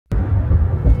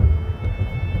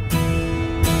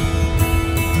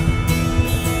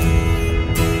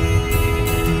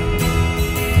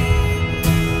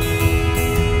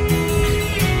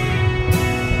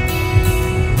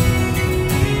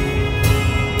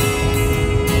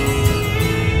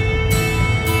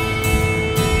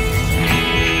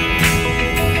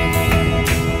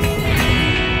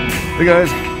Hey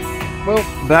guys,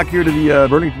 well, back here to the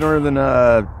Burlington Northern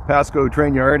Pasco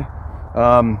Train Yard.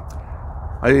 I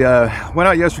went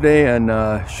out yesterday and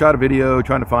shot a video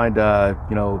trying to find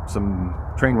you know, some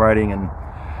train riding, and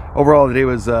overall the day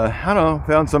was I don't know,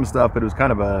 found some stuff, but it was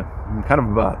kind of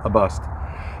a bust.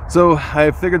 So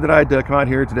I figured that I'd come out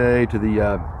here today to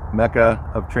the mecca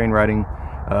of train riding,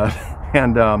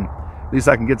 and at least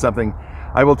I can get something.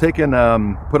 I will take and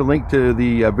put a link to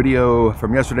the video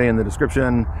from yesterday in the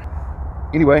description.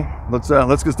 Anyway, let's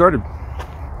get started.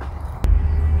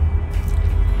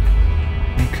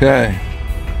 Okay.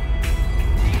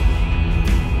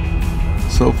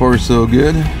 So far, so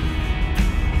good.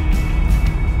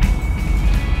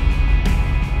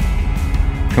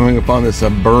 Coming up on this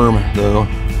berm, though,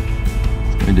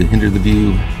 it's going to hinder the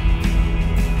view.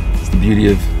 It's the beauty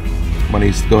of when I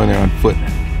used to go in there on foot.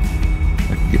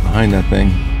 I can get behind that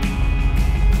thing.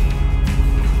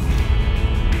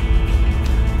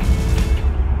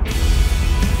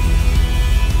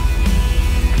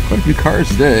 Quite a few cars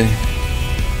today.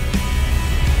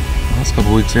 Last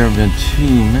couple weeks there haven't been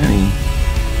too many.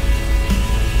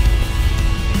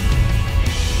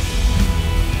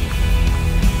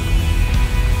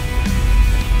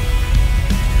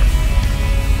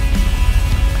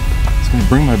 I'm gonna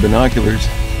bring my binoculars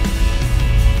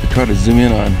to try to zoom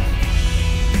in on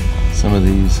some of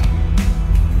these.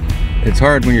 It's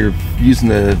hard when you're using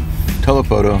the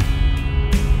telephoto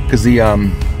because the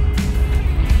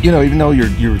you know, even though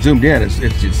you're zoomed in, it's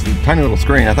just a tiny little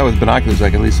screen. I thought with binoculars,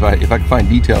 like at least if I could find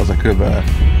details, I could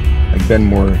have like been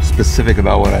more specific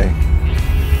about what I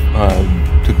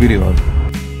took video of.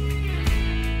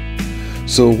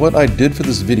 So what I did for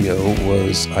this video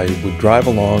was I would drive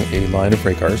along a line of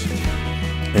freight cars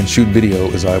and shoot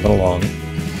video as I went along,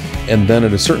 and then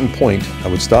at a certain point I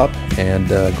would stop and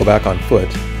go back on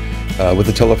foot with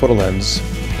the telephoto lens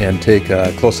and take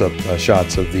close-up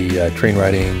shots of the train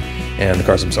riding and the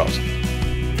cars themselves.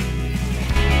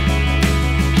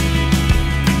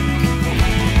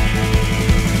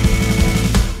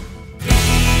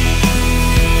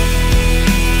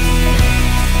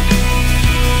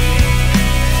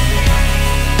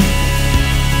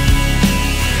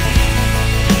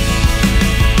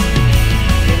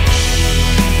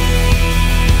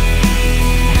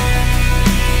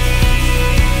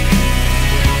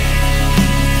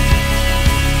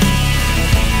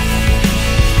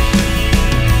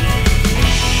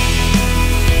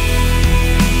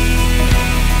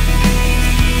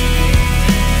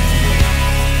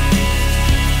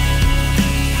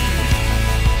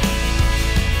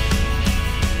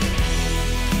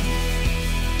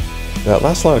 That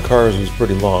last line of cars was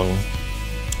pretty long.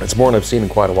 It's more than I've seen in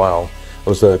quite a while. I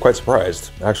was quite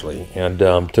surprised, actually, and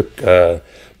took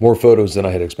more photos than I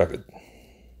had expected.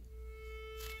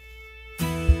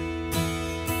 There's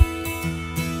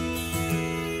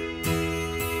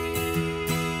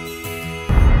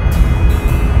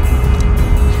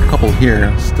a couple here.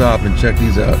 I'll stop and check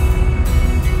these out.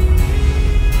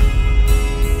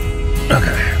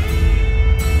 Okay.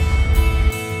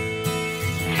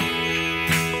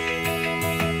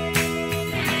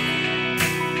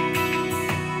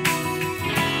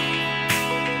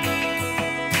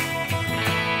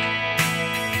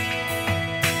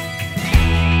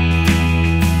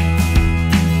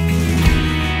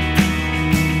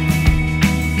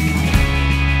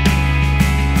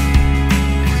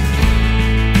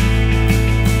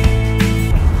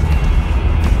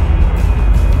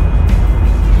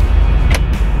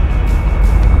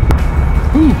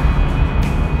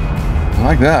 I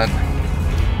like that.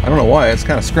 I don't know why, it's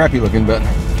kind of scrappy looking, but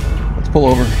let's pull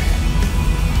over.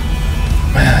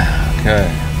 Okay.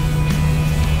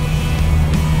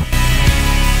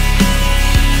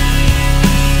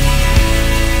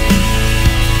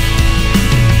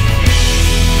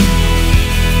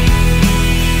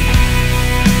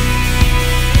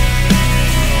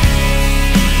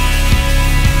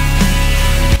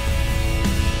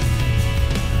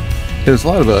 There's a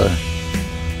lot of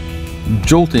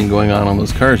jolting going on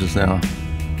those cars just now,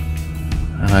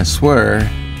 and I swear I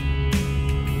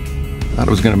thought it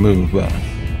was gonna move, but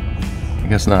I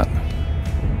guess not.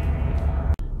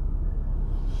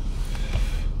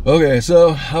 Okay,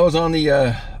 so I was on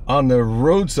the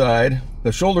roadside,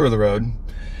 the shoulder of the road,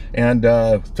 and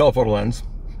telephoto lens,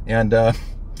 and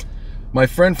my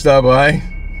friend stopped by,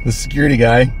 the security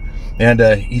guy, and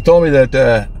he told me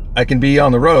that I can be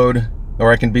on the road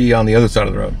or I can be on the other side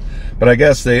of the road. But I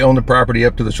guess they own the property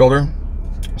up to the shoulder.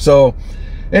 So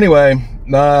anyway,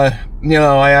 you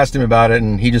know, I asked him about it,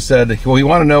 and he just said, well, he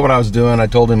wanted to know what I was doing. I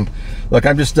told him, look,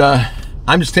 I'm just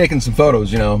taking some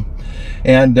photos, you know,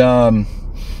 and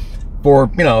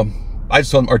for, you know, I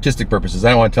just told him artistic purposes. I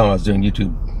don't want to tell him I was doing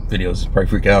YouTube videos. He'd probably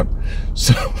freak out.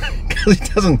 So, because he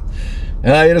doesn't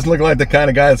look like the kind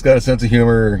of guy that's got a sense of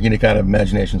humor or any kind of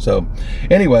imagination. So,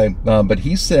 anyway, but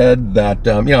he said that,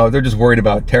 you know, they're just worried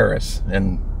about terrorists.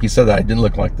 And he said that I didn't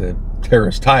look like the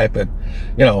terrorist type, but,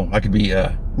 you know, I could be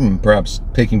perhaps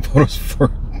taking photos for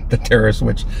the terrorists,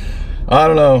 which, I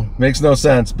don't know, makes no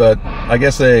sense. But I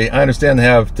guess I understand they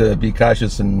have to be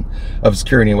cautious and of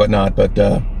security and whatnot,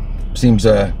 but seems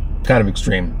kind of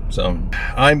extreme. So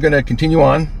I'm going to continue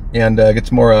on and get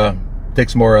some more, take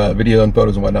some more video and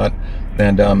photos and whatnot.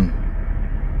 And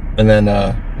then,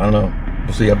 I don't know,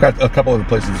 we'll see. I've got a couple other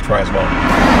places to try as well.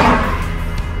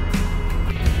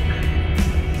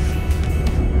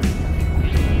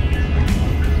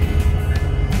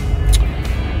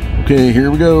 Okay, here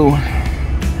we go.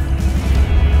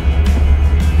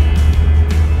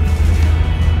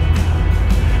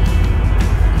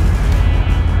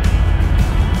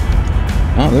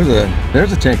 Oh,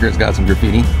 there's a tanker that's got some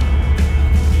graffiti.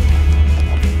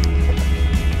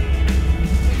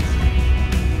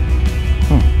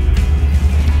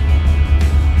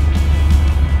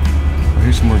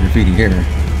 Here's some more graffiti here.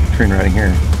 Train riding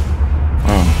here.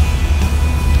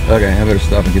 Oh. Okay, I better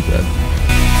stop and get that.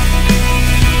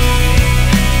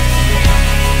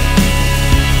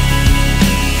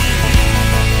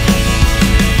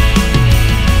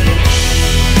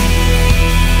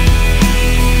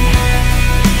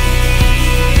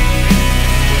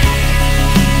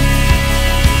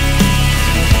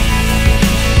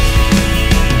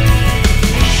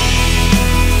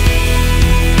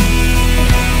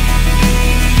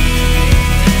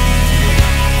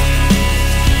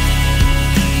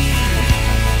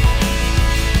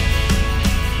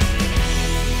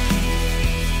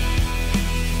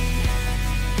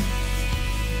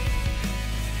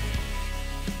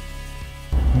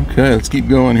 Okay, let's keep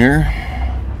going here.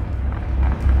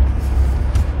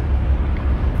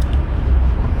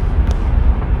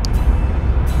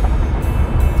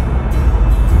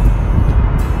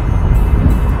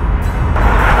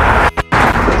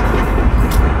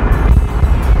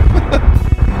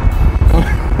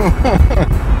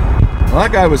 Well,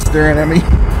 that guy was staring at me.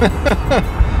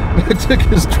 I took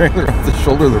his trailer off the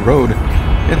shoulder of the road.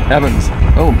 Good heavens.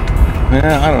 Oh,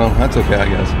 yeah, I don't know. That's okay, I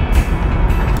guess.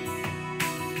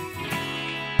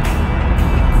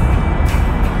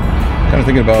 Kind of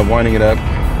thinking about winding it up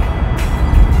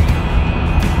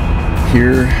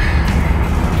here.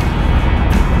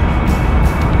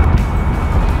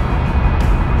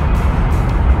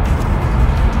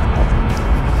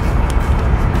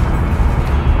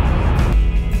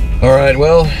 All right,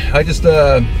 well, I just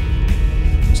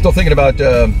still thinking about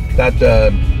that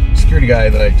security guy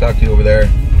that I talked to over there.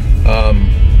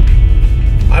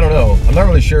 I don't know. I'm not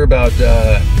really sure about.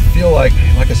 Feel like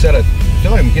I said, I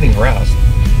feel like I'm getting harassed.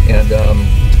 And I'm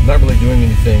not really doing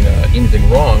anything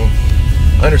wrong.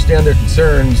 I understand their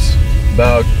concerns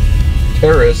about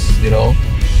terrorists, you know,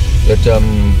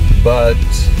 but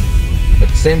at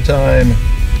the same time,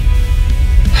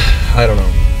 I don't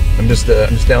know. I'm just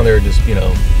down there, just, you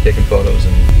know, taking photos,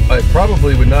 and I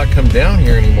probably would not come down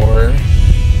here anymore.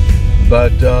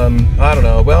 But I don't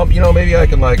know. Well, you know, maybe I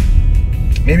can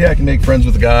make friends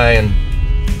with the guy, and,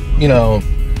 you know,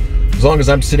 as long as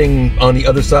I'm sitting on the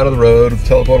other side of the road with a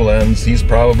telephoto lens, he's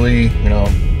probably, you know,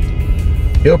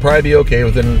 he'll probably be okay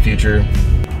with it in the future.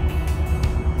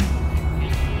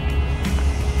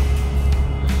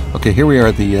 Okay, here we are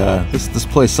at the, this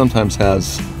place sometimes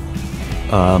has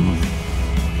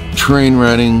train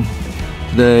riding.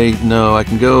 Today, no, I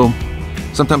can go,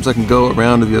 sometimes I can go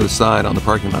around to the other side on the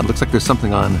parking lot. It looks like there's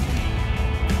something on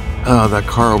that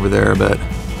car over there, but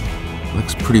it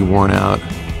looks pretty worn out.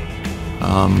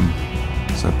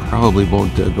 So I probably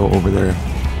won't go over there.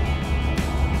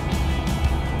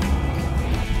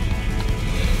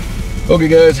 Okay,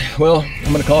 guys. Well,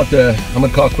 I'm gonna call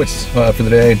it quits for the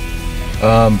day.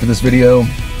 For this video,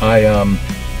 I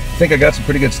think I got some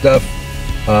pretty good stuff.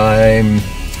 I'm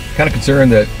kind of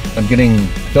concerned that I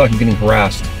feel like I'm getting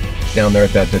harassed down there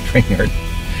at that train yard,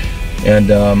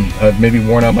 and I've maybe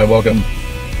worn out my welcome.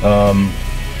 I'm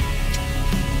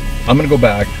gonna go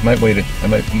back. I might wait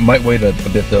a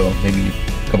bit though, maybe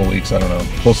a couple weeks. I don't know.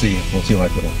 We'll see. We'll see how I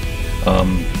feel.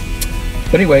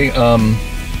 But anyway,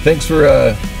 thanks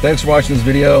for watching this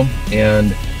video,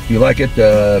 and if you like it,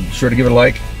 be sure to give it a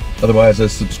like. Otherwise,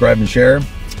 subscribe and share.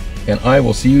 And I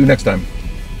will see you next time.